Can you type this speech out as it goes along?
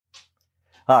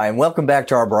Hi, and welcome back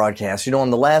to our broadcast.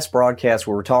 On the last broadcast,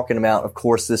 we were talking about, of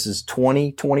course, this is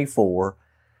 2024,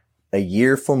 a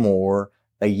year for more,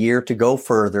 a year to go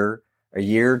further, a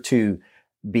year to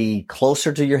be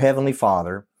closer to your Heavenly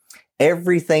Father.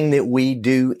 Everything that we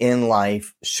do in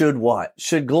life should what?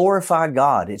 Should glorify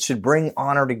God. It should bring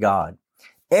honor to God.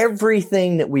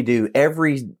 Everything that we do,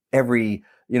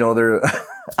 there,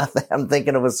 I'm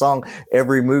thinking of a song,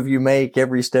 every move you make,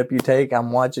 every step you take,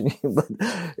 I'm watching you, but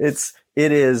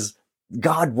it is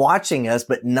God watching us,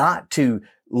 but not to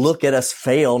look at us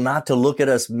fail, not to look at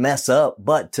us mess up,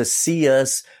 but to see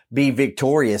us be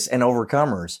victorious and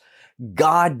overcomers.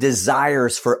 God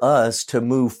desires for us to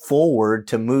move forward,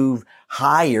 to move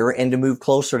higher, and to move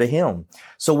closer to Him.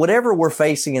 So whatever we're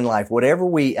facing in life,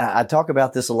 I talk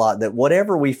about this a lot, that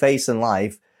whatever we face in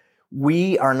life,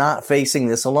 we are not facing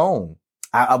this alone.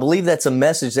 I believe that's a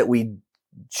message that we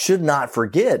should not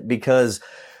forget, because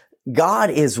God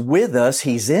is with us.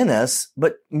 He's in us,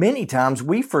 but many times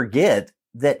we forget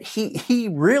that He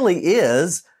really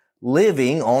is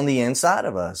living on the inside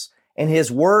of us. And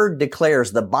His Word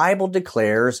declares, the Bible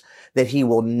declares, that He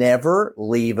will never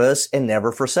leave us and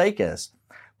never forsake us.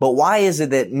 But why is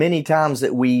it that many times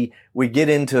that we get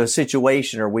into a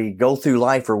situation, or we go through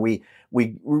life, or we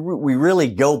really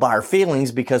go by our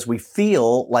feelings because we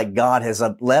feel like God has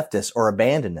left us or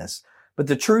abandoned us? But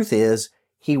the truth is,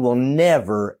 He will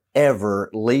never, ever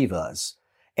leave us.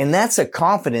 And that's a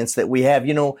confidence that we have.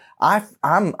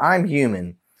 I'm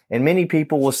human, and many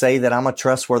people will say that I'm a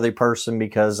trustworthy person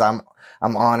because I'm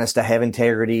honest, I have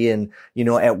integrity, and,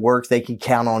 at work they can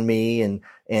count on me,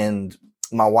 and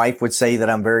my wife would say that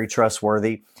I'm very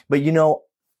trustworthy. But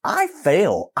I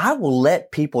fail. I will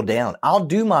let people down. I'll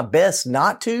do my best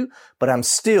not to, but I'm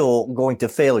still going to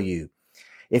fail you.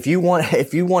 If you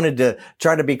wanted to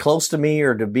try to be close to me,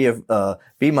 or to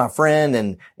be my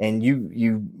friend, and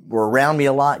you were around me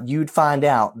a lot, you'd find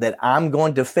out that I'm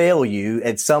going to fail you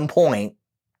at some point.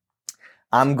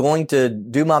 I'm going to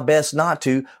do my best not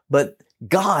to, but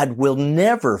God will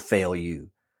never fail you.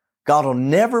 God will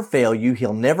never fail you.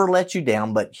 He'll never let you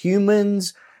down, but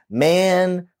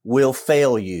man will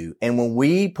fail you. And when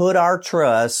we put our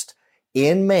trust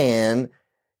in man,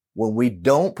 when we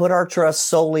don't put our trust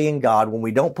solely in God, when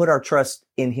we don't put our trust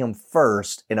in Him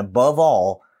first and above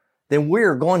all, then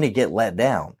we're going to get let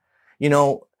down.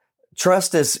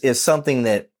 Trust is something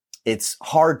that it's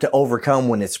hard to overcome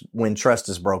when trust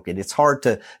is broken. It's hard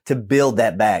to build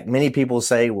that back. Many people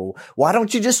say, well, why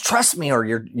don't you just trust me? Or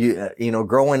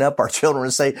growing up, our children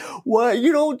would say, well,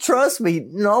 you don't trust me.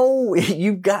 No,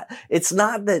 it's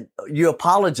not that you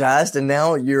apologized and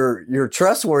now you're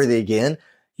trustworthy again.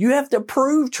 You have to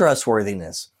prove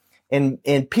trustworthiness,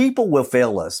 and people will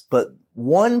fail us. But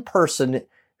one person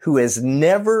who has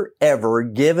never, ever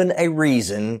given a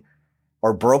reason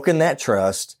or broken that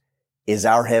trust is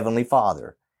our Heavenly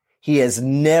Father. He has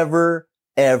never,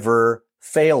 ever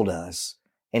failed us,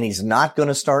 and He's not going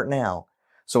to start now.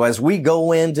 So as we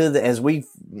go into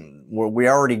we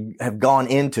already have gone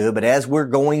into it, but as we're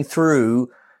going through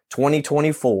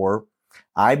 2024,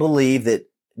 I believe that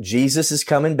Jesus is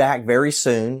coming back very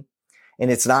soon,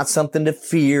 and it's not something to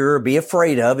fear or be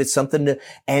afraid of. It's something to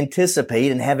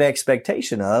anticipate and have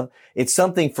expectation of. It's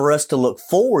something for us to look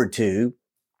forward to,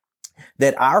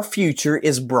 that our future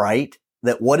is bright,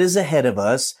 that what is ahead of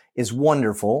us is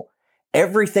wonderful.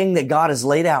 Everything that God has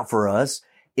laid out for us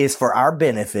is for our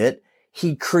benefit.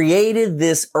 He created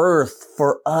this earth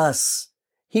for us.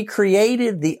 He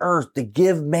created the earth to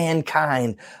give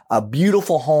mankind a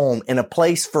beautiful home and a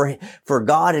place for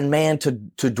God and man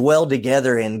to dwell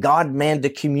together, and God and man to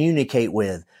communicate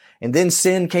with. And then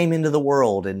sin came into the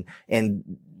world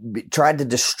and tried to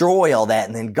destroy all that.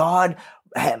 And then God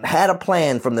had a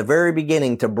plan from the very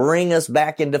beginning to bring us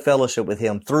back into fellowship with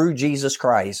Him through Jesus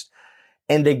Christ,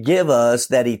 and to give us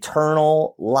that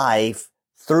eternal life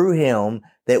through Him,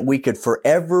 that we could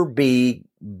forever be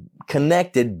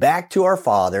connected back to our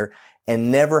Father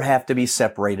and never have to be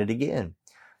separated again.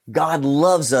 God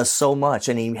loves us so much,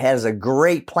 and He has a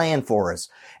great plan for us.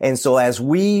 And so as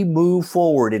we move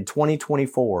forward in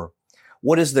 2024,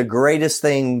 what is the greatest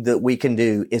thing that we can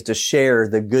do is to share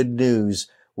the good news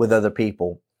with other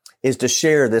people, is to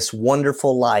share this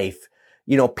wonderful life.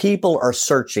 People are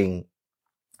searching.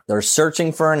 They're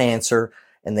searching for an answer,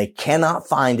 and they cannot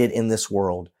find it in this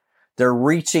world. They're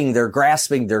reaching, they're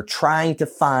grasping, they're trying to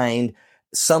find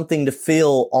something to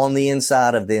fill on the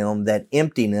inside of them, that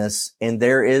emptiness. And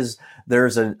there's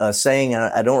a saying,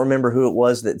 I don't remember who it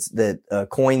was that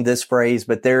coined this phrase,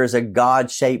 but there is a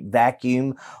God-shaped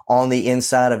vacuum on the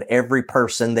inside of every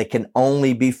person that can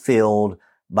only be filled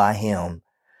by Him.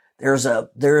 There's a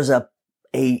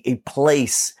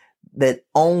place that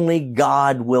only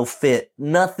God will fit.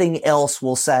 Nothing else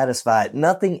will satisfy it.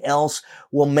 Nothing else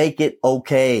will make it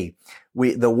okay.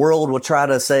 The world will try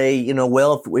to say,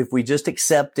 well, if we just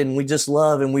accept and we just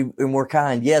love and we're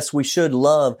kind. Yes, we should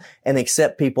love and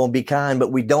accept people and be kind,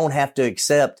 but we don't have to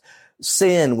accept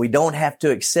sin. We don't have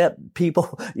to accept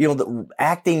people,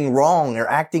 acting wrong or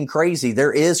acting crazy.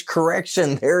 There is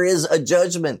correction. There is a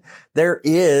judgment. There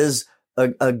is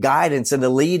a guidance and a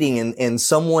leading and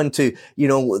someone to,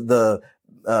 the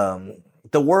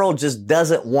world just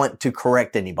doesn't want to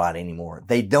correct anybody anymore.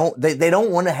 They don't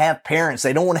want to have parents.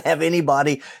 They don't want to have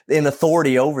anybody in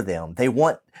authority over them. They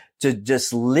want to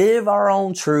just live our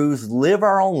own truth, live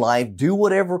our own life, do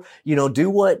whatever, do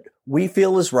what we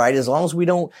feel is right, as long as we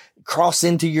don't cross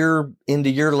into your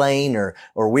lane or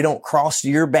we don't cross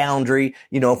your boundary.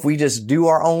 If we just do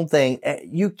our own thing.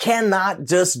 You cannot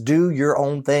just do your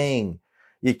own thing.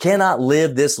 You cannot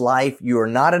live this life. You are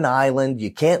not an island. You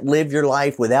can't live your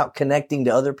life without connecting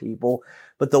to other people.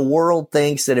 But the world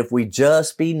thinks that if we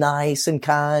just be nice and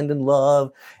kind and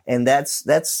love, and that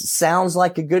sounds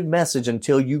like a good message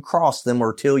until you cross them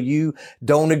or till you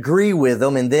don't agree with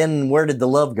them. And then where did the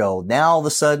love go? Now all of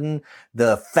a sudden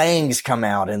the fangs come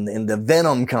out and the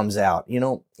venom comes out.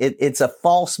 It's a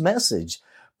false message,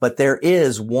 but there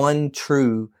is one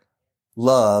true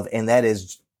love, and that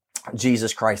is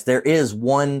Jesus Christ. There is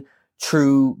one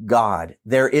true God.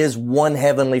 There is one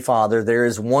Heavenly Father. There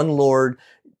is one Lord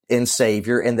and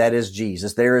Savior, and that is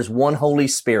Jesus. There is one Holy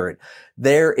Spirit.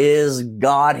 There is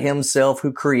God Himself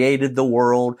who created the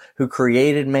world, who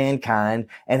created mankind,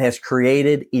 and has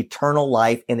created eternal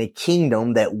life in a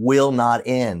kingdom that will not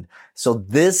end. So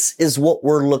this is what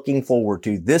we're looking forward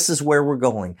to. This is where we're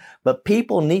going. But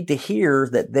people need to hear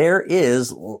that there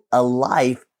is a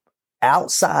life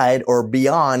outside or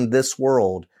beyond this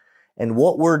world. And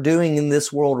what we're doing in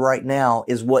this world right now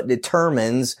is what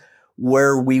determines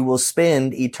where we will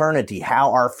spend eternity,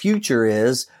 how our future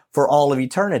is for all of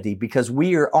eternity, because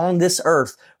we are on this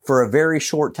earth for a very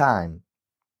short time.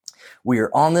 We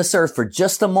are on this earth for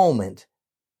just a moment,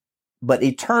 but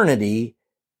eternity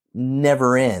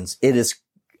never ends. It is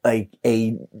a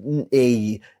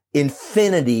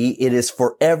infinity. It is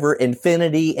forever,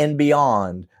 infinity and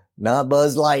beyond. Not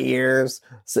Buzz Lightyears,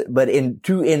 but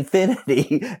into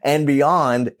infinity and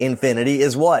beyond infinity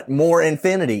is what? More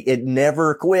infinity. It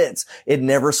never quits. It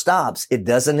never stops. It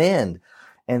doesn't end.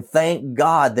 And thank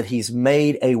God that He's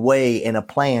made a way and a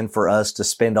plan for us to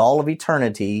spend all of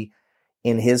eternity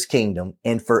in His kingdom,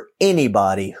 and for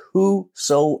anybody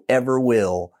whosoever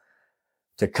will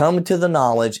to come to the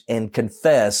knowledge and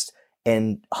confess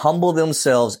and humble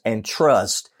themselves and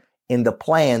trust in the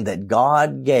plan that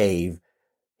God gave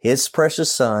His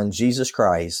precious Son, Jesus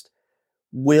Christ,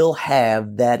 will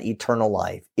have that eternal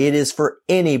life. It is for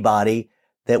anybody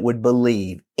that would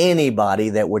believe, anybody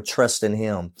that would trust in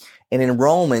Him. And in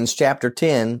Romans chapter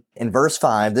 10 and verse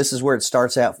 5, this is where it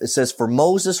starts out. It says, "For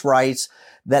Moses writes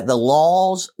that the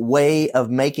law's way of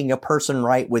making a person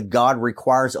right with God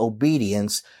requires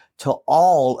obedience to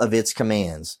all of its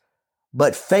commands.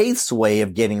 But faith's way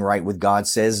of getting right with God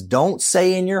says, don't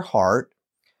say in your heart,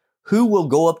 who will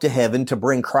go up to heaven to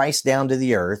bring Christ down to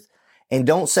the earth? And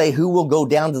don't say who will go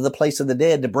down to the place of the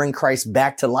dead to bring Christ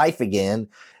back to life again."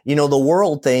 The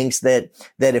world thinks that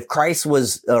if Christ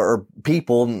was, or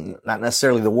people, not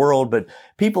necessarily the world, but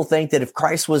people think that if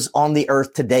Christ was on the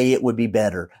earth today, it would be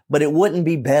better. But it wouldn't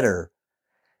be better.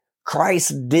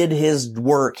 Christ did His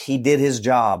work. He did His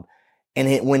job.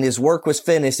 And when His work was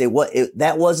finished,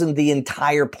 that wasn't the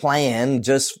entire plan,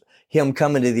 just Him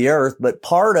coming to the earth, but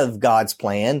part of God's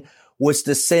plan was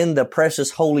to send the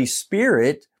precious Holy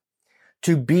Spirit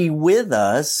to be with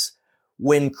us.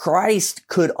 When Christ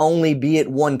could only be at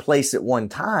one place at one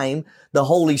time, the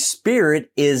Holy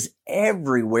Spirit is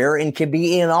everywhere and can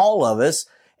be in all of us.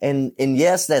 And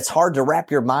yes, that's hard to wrap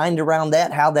your mind around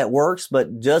that, how that works,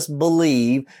 but just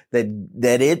believe that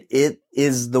it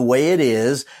is the way it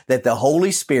is, that the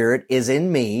Holy Spirit is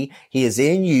in me. He is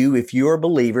in you. If you're a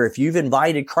believer, if you've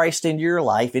invited Christ into your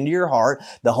life, into your heart,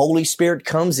 the Holy Spirit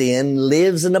comes in,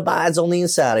 lives and abides on the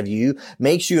inside of you,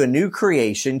 makes you a new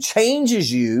creation,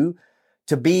 changes you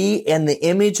to be in the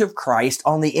image of Christ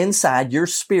on the inside, your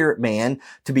spirit man,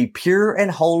 to be pure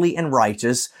and holy and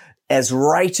righteous as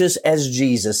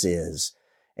Jesus is.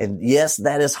 And yes,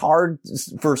 that is hard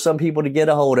for some people to get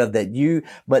a hold of,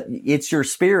 but it's your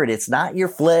spirit. It's not your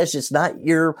flesh. It's not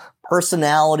your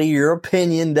personality. Your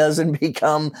opinion doesn't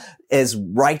become as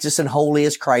righteous and holy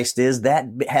as Christ is. That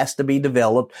has to be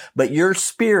developed. But your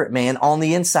spirit man on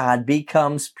the inside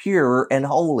becomes pure and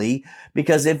holy,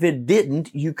 because if it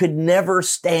didn't, you could never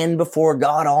stand before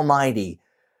God Almighty.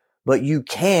 but you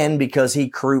can because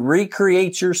he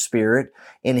recreates your spirit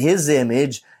in his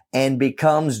image and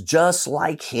becomes just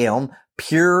like him,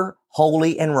 pure,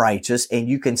 holy, and righteous. And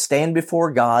you can stand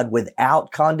before God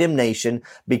without condemnation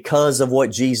because of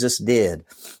what Jesus did.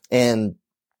 And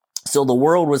so the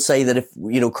world would say that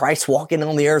if, Christ walking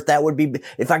on the earth, that would be,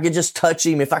 if I could just touch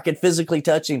him, if I could physically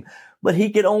touch him, but he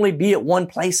could only be at one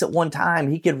place at one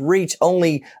time. He could reach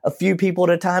only a few people at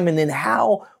a time. And then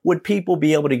how would people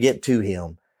be able to get to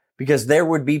him? Because there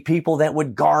would be people that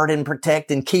would guard and protect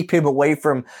and keep him away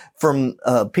from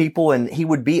people, and he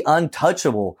would be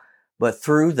untouchable. But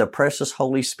through the precious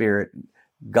Holy Spirit,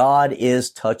 God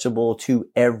is touchable to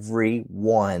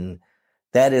everyone.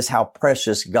 That is how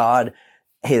precious God,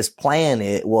 his plan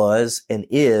it was and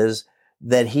is,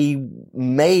 that he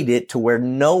made it to where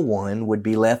no one would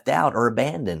be left out or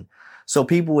abandoned. So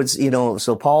people would,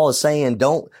 so Paul is saying,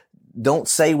 don't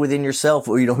say within yourself,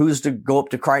 who's to go up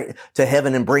to Christ, to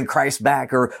heaven and bring Christ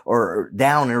back or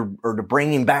down or to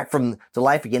bring him back to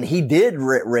life again. He did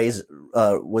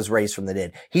was raised from the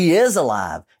dead. He is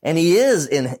alive and he is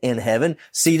in heaven,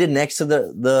 seated next to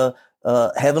the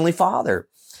heavenly Father.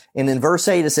 And in verse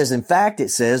 8, it says, in fact, it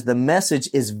says the message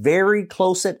is very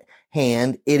close at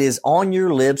hand. It is on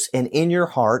your lips and in your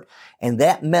heart. And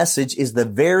that message is the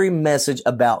very message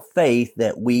about faith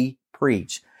that we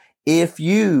preach. If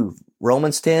you,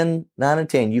 Romans 10, 9 and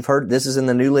 10, you've heard, this is in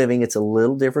the New Living. It's a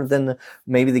little different than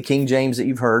maybe the King James that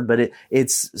you've heard, but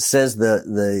it says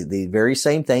the very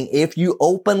same thing. If you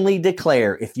openly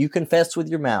declare, if you confess with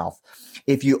your mouth,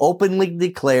 if you openly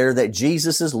declare that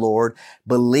Jesus is Lord,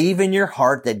 believe in your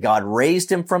heart that God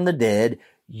raised him from the dead,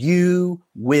 you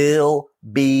will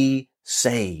be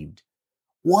saved.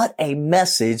 What a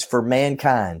message for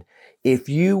mankind. If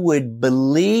you would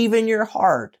believe in your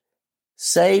heart,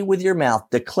 say with your mouth,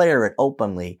 declare it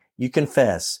openly, you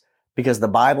confess, because the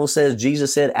Bible says,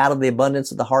 Jesus said, out of the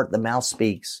abundance of the heart, the mouth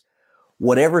speaks.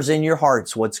 Whatever's in your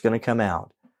heart's what's going to come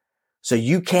out. So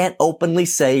you can't openly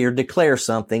say or declare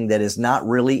something that is not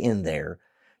really in there.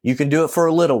 You can do it for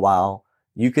a little while.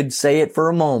 You could say it for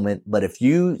a moment, but if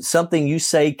something you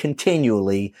say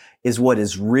continually is what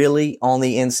is really on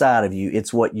the inside of you,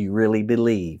 it's what you really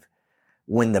believe.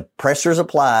 When the pressure is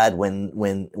applied, when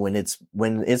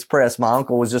it's pressed, my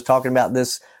uncle was just talking about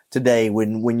this today.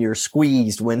 When you're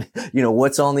squeezed,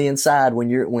 what's on the inside, when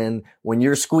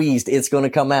you're squeezed, it's going to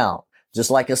come out. Just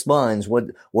like a sponge,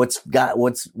 what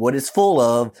it's full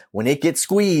of, when it gets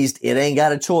squeezed, it ain't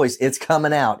got a choice. It's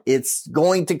coming out. It's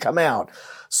going to come out.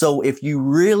 So if you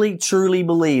really truly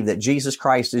believe that Jesus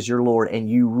Christ is your Lord and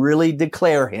you really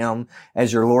declare him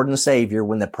as your Lord and Savior,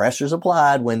 when the pressure's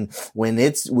applied, when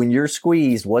you're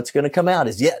squeezed, what's going to come out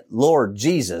is, Lord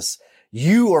Jesus,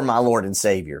 you are my Lord and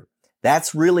Savior.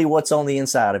 That's really what's on the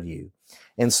inside of you.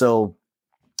 And so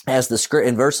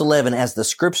in verse 11, as the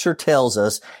scripture tells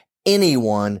us,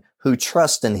 anyone who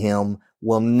trusts in him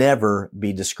will never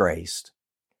be disgraced.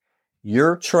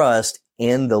 Your trust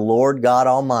in the Lord God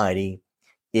Almighty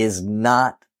is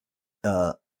not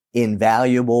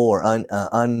invaluable or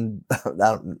I'm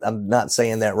not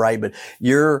saying that right, but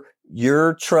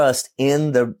your trust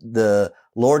in the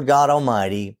Lord God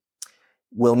Almighty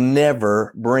will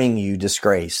never bring you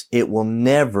disgrace. It will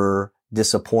never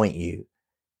disappoint you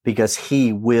because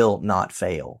he will not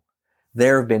fail.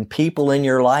 There have been people in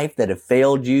your life that have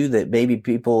failed you, that maybe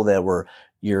people that were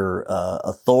your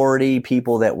authority,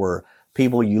 people that were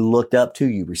people you looked up to,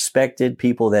 you respected,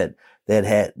 people that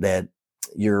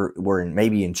were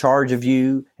maybe in charge of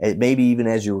you, maybe even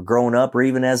as you were growing up or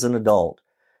even as an adult,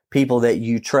 people that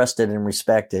you trusted and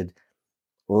respected,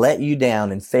 let you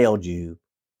down and failed you.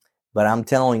 But I'm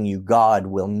telling you, God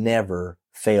will never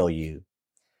fail you.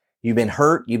 You've been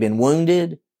hurt, you've been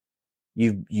wounded,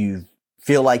 you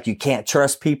feel like you can't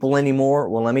trust people anymore.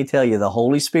 Well, let me tell you, the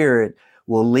Holy Spirit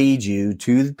will lead you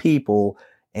to the people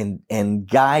and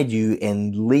guide you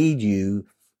and lead you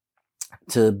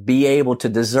to be able to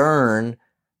discern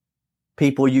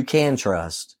people you can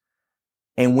trust.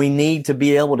 And we need to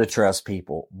be able to trust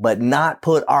people, but not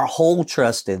put our whole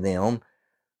trust in them.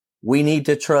 We need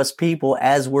to trust people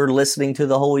as we're listening to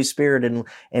the Holy Spirit,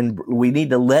 and we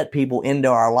need to let people into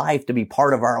our life to be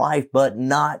part of our life, but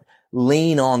not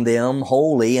lean on them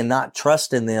wholly and not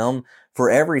trust in them for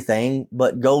everything,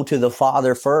 but go to the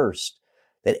Father first.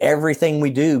 That everything we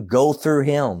do, go through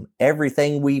him.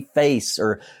 Everything we face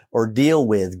or deal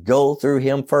with, go through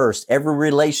him first. Every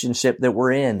relationship that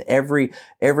we're in, every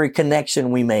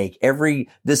connection we make, every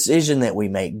decision that we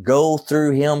make, go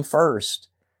through him first.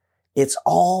 It's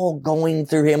all going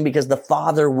through him because the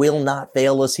Father will not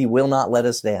fail us. He will not let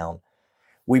us down.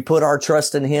 We put our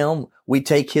trust in him. We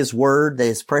take his word,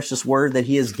 his precious word that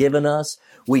he has given us.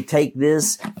 We take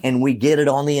this and we get it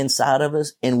on the inside of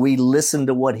us and we listen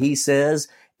to what he says.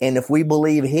 And if we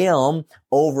believe him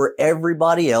over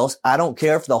everybody else, I don't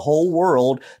care if the whole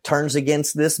world turns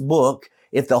against this book.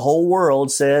 If the whole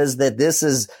world says that this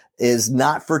is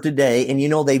not for today.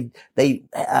 And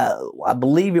I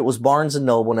believe it was Barnes and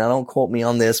Noble. Now don't quote me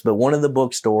on this, but one of the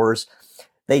bookstores,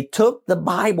 they took the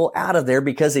Bible out of there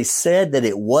because they said that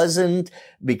it wasn't,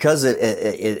 because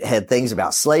it had things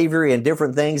about slavery and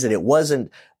different things, that it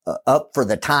wasn't up for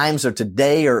the times of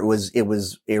today, or it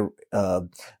was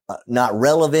not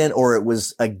relevant, or it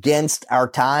was against our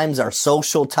times, our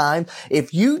social time.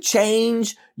 If you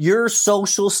change your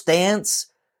social stance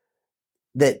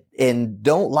and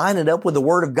don't line it up with the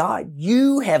Word of God,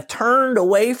 you have turned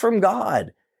away from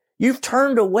God. You've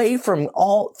turned away from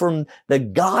the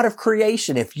God of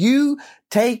creation. If you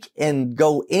take and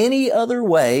go any other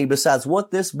way besides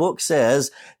what this book says,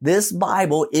 this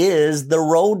Bible is the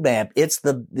roadmap. It's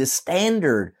the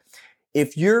standard.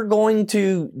 If you're going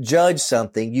to judge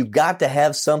something, you've got to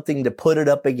have something to put it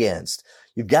up against.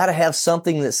 You've got to have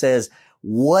something that says,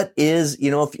 what is,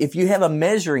 if you have a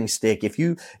measuring stick, if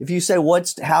you say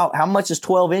how much is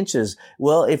 12 inches?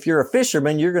 Well, if you're a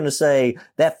fisherman, you're going to say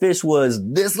that fish was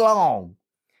this long.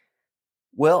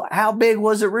 Well, how big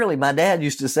was it really? My dad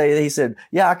used to say, he said,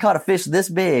 yeah, I caught a fish this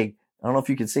big. I don't know if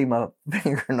you can see my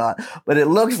finger or not, but it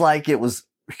looks like it was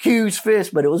a huge fish,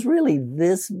 but it was really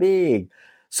this big.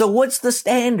 So what's the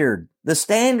standard? The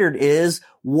standard is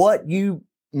what you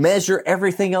measure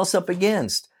everything else up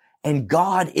against. And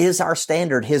God is our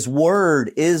standard. His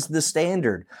word is the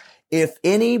standard. If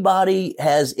anybody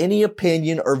has any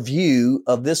opinion or view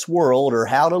of this world, or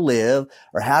how to live,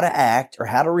 or how to act, or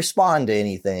how to respond to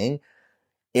anything,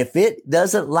 if it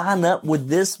doesn't line up with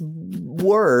this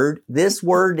word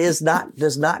does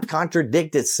not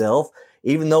contradict itself,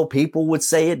 even though people would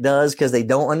say it does because they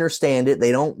don't understand it,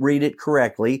 they don't read it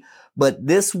correctly. But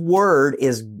this word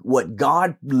is what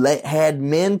God had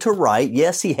men to write.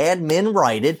 Yes, he had men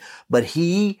write it, but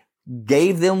he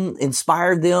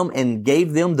inspired them and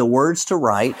gave them the words to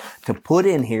write, to put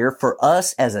in here for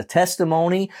us as a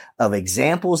testimony of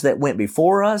examples that went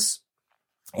before us,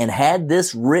 and had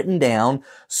this written down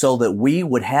so that we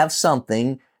would have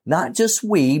something, not just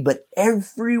we, but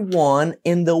everyone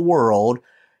in the world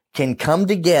can come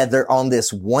together on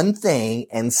this one thing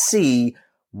and see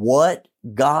what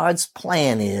God's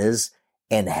plan is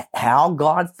and how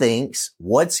God thinks,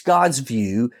 what's God's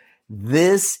view.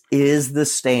 This is the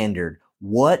standard.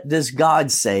 What does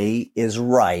God say is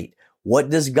right? What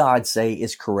does God say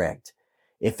is correct?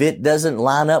 If it doesn't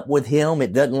line up with him,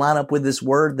 it doesn't line up with this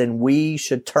word, then we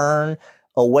should turn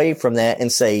away from that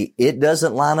and say, it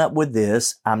doesn't line up with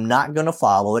this. I'm not going to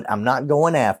follow it. I'm not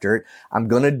going after it. I'm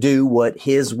going to do what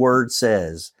his word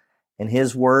says. And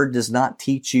his word does not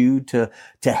teach you to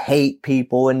hate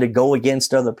people and to go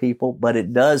against other people, but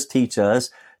it does teach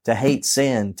us to hate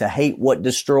sin, to hate what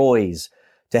destroys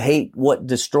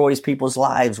people's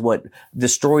lives, what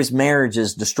destroys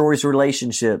marriages, destroys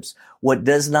relationships, what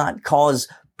does not cause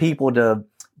people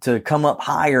to come up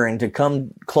higher and to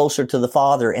come closer to the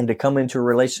Father and to come into a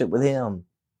relationship with him.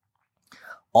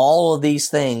 All of these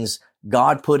things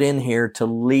God put in here to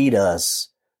lead us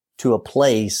to a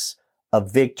place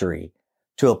of victory,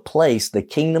 to a place, the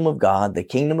kingdom of God, the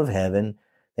kingdom of heaven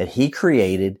that he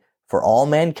created for all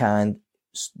mankind,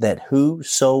 that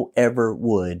whosoever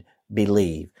would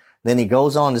believe. Then he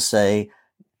goes on to say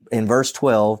in verse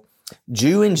 12,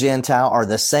 Jew and Gentile are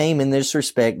the same in this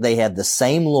respect. They have the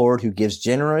same Lord who gives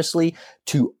generously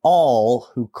to all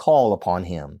who call upon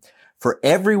him. For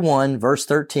everyone, verse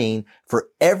 13, for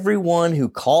everyone who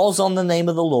calls on the name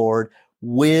of the Lord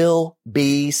will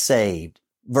be saved.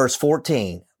 Verse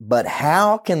 14, but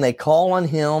how can they call on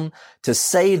him to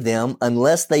save them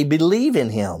unless they believe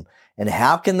in him? And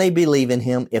how can they believe in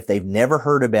him if they've never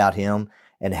heard about him?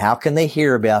 And how can they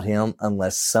hear about him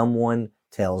unless someone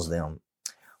tells them?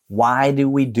 Why do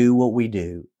we do what we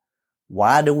do?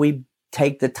 Why do we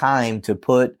take the time to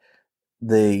put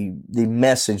the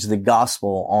message, the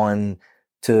gospel on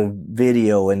to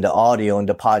video and to audio and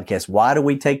to podcast? Why do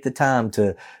we take the time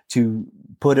to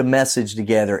put a message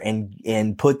together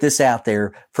and put this out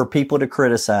there for people to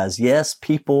criticize? Yes,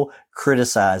 people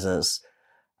criticize us.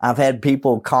 I've had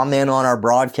people comment on our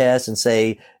broadcast and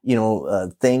say,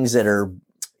 things that are,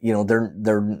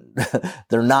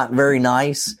 they're not very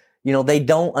nice. If they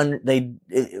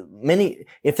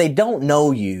don't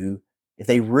know you, if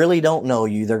they really don't know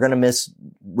you, they're going to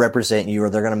misrepresent you, or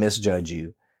they're going to misjudge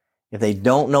you. If they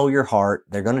don't know your heart,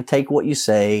 they're going to take what you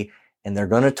say and they're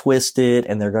going to twist it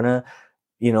and they're going to,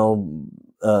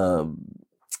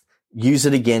 use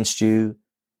it against you.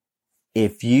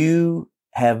 If you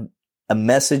have a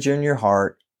message in your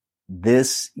heart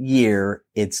this year.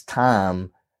 It's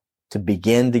time to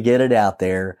begin to get it out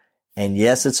there. And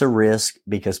yes, it's a risk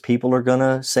because people are going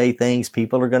to say things.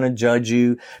 People are going to judge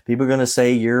you. People are going to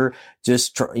say you're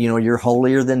just, you're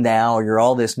holier than thou, or you're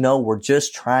all this. No, we're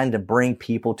just trying to bring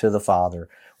people to the Father.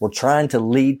 We're trying to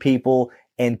lead people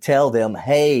and tell them,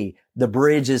 hey, the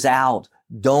bridge is out.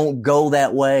 Don't go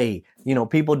that way.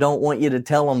 People don't want you to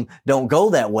tell them don't go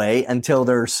that way until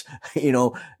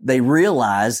they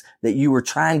realize that you were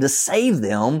trying to save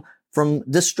them from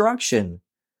destruction.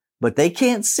 But they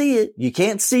can't see it. You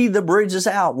can't see the bridge is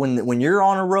out. When you're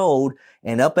on a road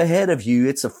and up ahead of you,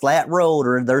 it's a flat road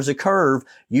or there's a curve,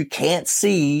 you can't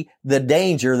see the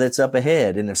danger that's up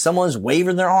ahead. And if someone's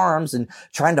waving their arms and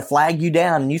trying to flag you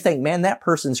down and you think, man, that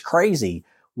person's crazy,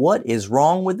 what is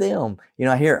wrong with them?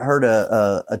 I heard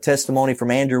a testimony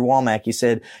from Andrew Womack. He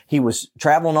said he was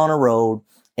traveling on a road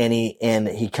and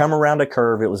he come around a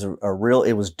curve. It was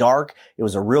it was dark. It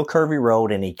was a real curvy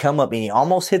road, and he come up and he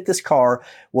almost hit this car.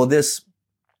 Well, there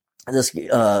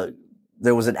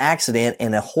was an accident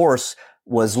and a horse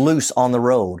was loose on the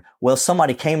road. Well,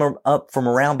 somebody came up from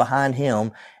around behind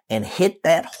him and hit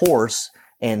that horse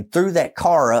and threw that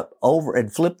car up over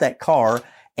and flipped that car.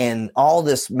 And all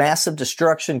this massive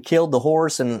destruction killed the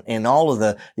horse, and all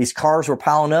of these cars were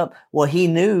piling up. Well, he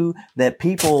knew that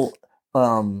people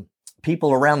around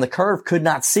the curve could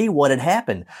not see what had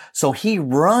happened. So he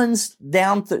runs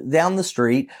down the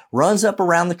street, runs up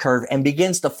around the curve, and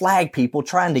begins to flag people,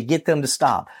 trying to get them to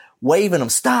stop, waving them,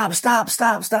 stop, stop,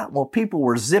 stop, stop. Well, people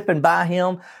were zipping by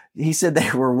him. He said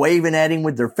they were waving at him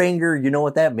with their finger. You know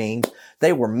what that means.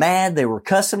 They were mad. They were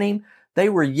cussing him. They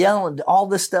were yelling all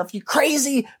this stuff. You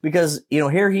crazy? Because,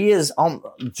 here he is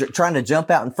trying to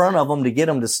jump out in front of them to get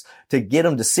them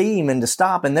to see him and to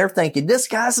stop. And they're thinking, this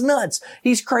guy's nuts.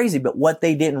 He's crazy. But what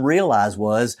they didn't realize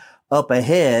was up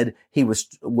ahead, he was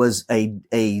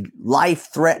a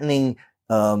life-threatening,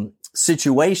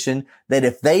 situation that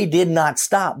if they did not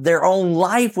stop, their own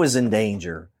life was in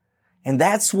danger. And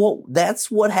that's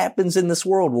what happens in this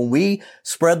world. When we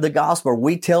spread the gospel,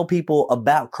 we tell people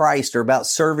about Christ or about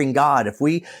serving God. If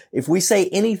we say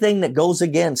anything that goes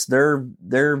against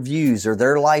their views or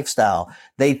their lifestyle,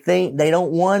 they think they don't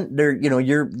want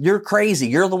you're crazy.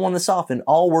 You're the one that's off. And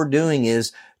all we're doing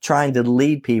is trying to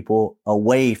lead people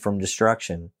away from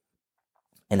destruction.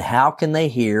 And how can they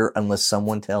hear unless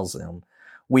someone tells them?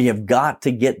 We have got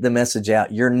to get the message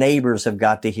out. Your neighbors have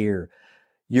got to hear.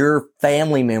 Your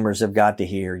family members have got to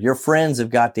hear. Your friends have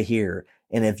got to hear.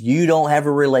 And if you don't have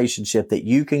a relationship that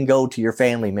you can go to your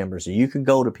family members or you can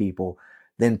go to people,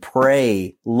 then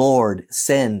pray, Lord,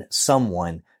 send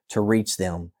someone to reach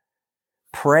them.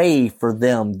 Pray for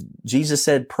them. Jesus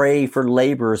said, pray for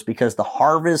laborers because the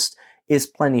harvest is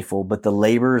plentiful, but the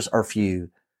laborers are few.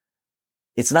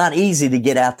 It's not easy to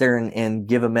get out there and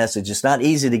give a message. It's not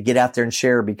easy to get out there and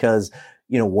share because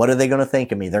what are they going to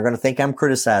think of me? They're going to think I'm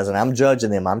criticizing. I'm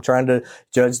judging them. I'm trying to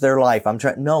judge their life.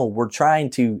 No, we're trying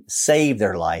to save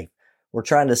their life. We're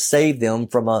trying to save them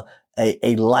from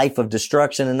a life of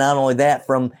destruction. And not only that,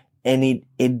 from an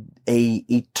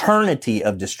eternity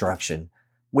of destruction.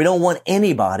 We don't want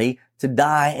anybody to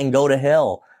die and go to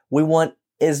hell. We want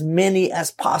as many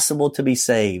as possible to be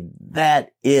saved.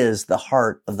 That is the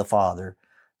heart of the Father,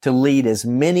 to lead as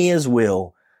many as who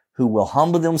will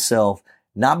humble themselves,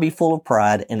 not be full of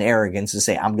pride and arrogance, and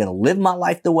say, I'm going to live my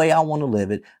life the way I want to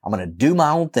live it. I'm going to do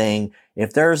my own thing.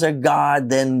 If there's a God,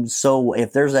 then so.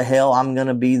 If there's a hell, I'm going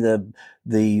to be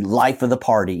the life of the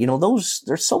party.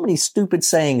 There's so many stupid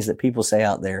sayings that people say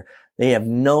out there. They have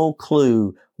no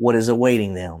clue what is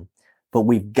awaiting them. But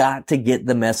we've got to get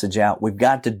the message out. We've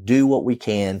got to do what we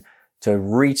can to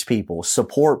reach people,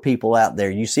 support people out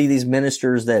there. You see these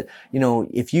ministers that,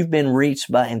 if you've been reached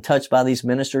by and touched by these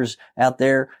ministers out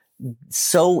there,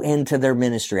 sow into their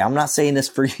ministry. I'm not saying this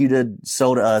for you to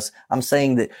sow to us. I'm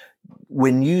saying that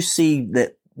when you see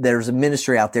that there's a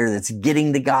ministry out there that's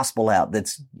getting the gospel out,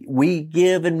 we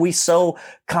give and we sow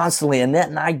constantly. Annette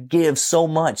and I give so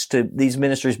much to these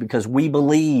ministries because we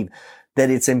believe that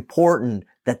it's important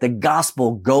that the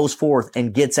gospel goes forth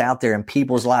and gets out there and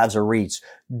people's lives are reached.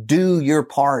 Do your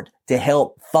part to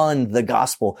help fund the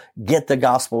gospel. Get the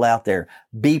gospel out there.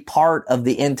 Be part of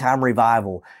the end time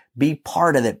revival. Be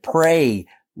part of it. Pray,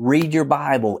 read your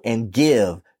Bible, and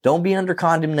give. Don't be under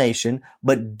condemnation,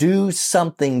 but do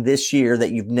something this year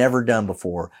that you've never done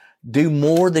before. Do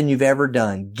more than you've ever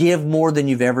done. Give more than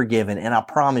you've ever given. And I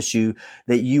promise you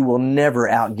that you will never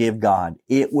outgive God.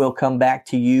 It will come back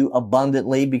to you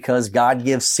abundantly because God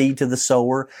gives seed to the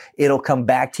sower. It'll come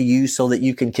back to you so that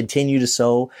you can continue to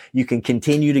sow. You can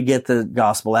continue to get the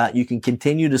gospel out. You can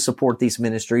continue to support these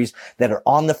ministries that are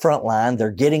on the front line.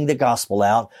 They're getting the gospel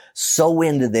out. Sow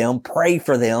into them. Pray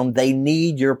for them. They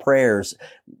need your prayers.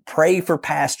 Pray for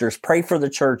pastors. Pray for the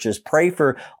churches. Pray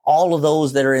for all of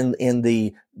those that are in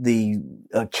the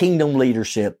kingdom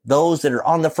leadership, those that are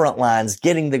on the front lines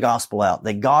getting the gospel out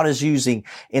that God is using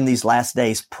in these last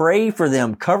days. Pray for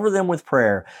them. Cover them with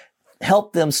prayer.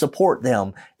 Help them, support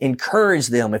them, encourage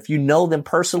them. If you know them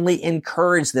personally,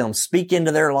 encourage them. Speak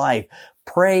into their life.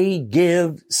 Pray,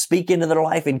 give, speak into their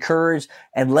life, encourage,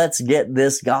 and let's get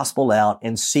this gospel out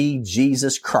and see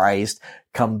Jesus Christ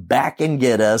come back and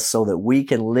get us so that we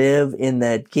can live in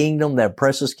that kingdom, that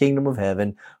precious kingdom of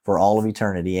heaven for all of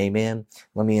eternity. Amen.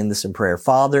 Let me end this in prayer.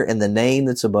 Father, in the name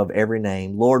that's above every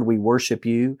name, Lord, we worship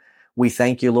you. We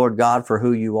thank you, Lord God, for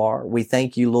who you are. We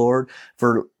thank you, Lord,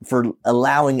 for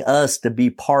allowing us to be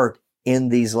part in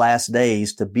these last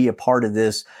days, to be a part of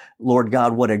this. Lord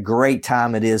God, what a great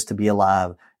time it is to be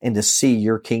alive and to see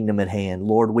your kingdom at hand.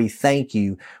 Lord, we thank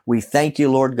you. We thank you,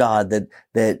 Lord God,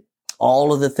 that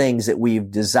all of the things that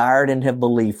we've desired and have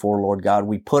believed for, Lord God,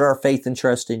 we put our faith and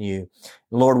trust in you.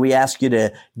 Lord, we ask you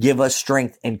to give us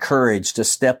strength and courage to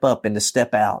step up and to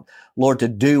step out. Lord, to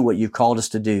do what you've called us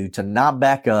to do, to not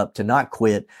back up, to not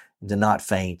quit, and to not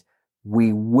faint.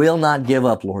 We will not give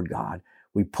up, Lord God.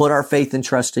 We put our faith and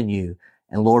trust in you.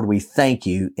 And Lord, we thank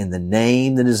you in the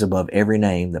name that is above every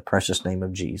name, the precious name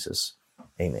of Jesus.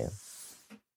 Amen.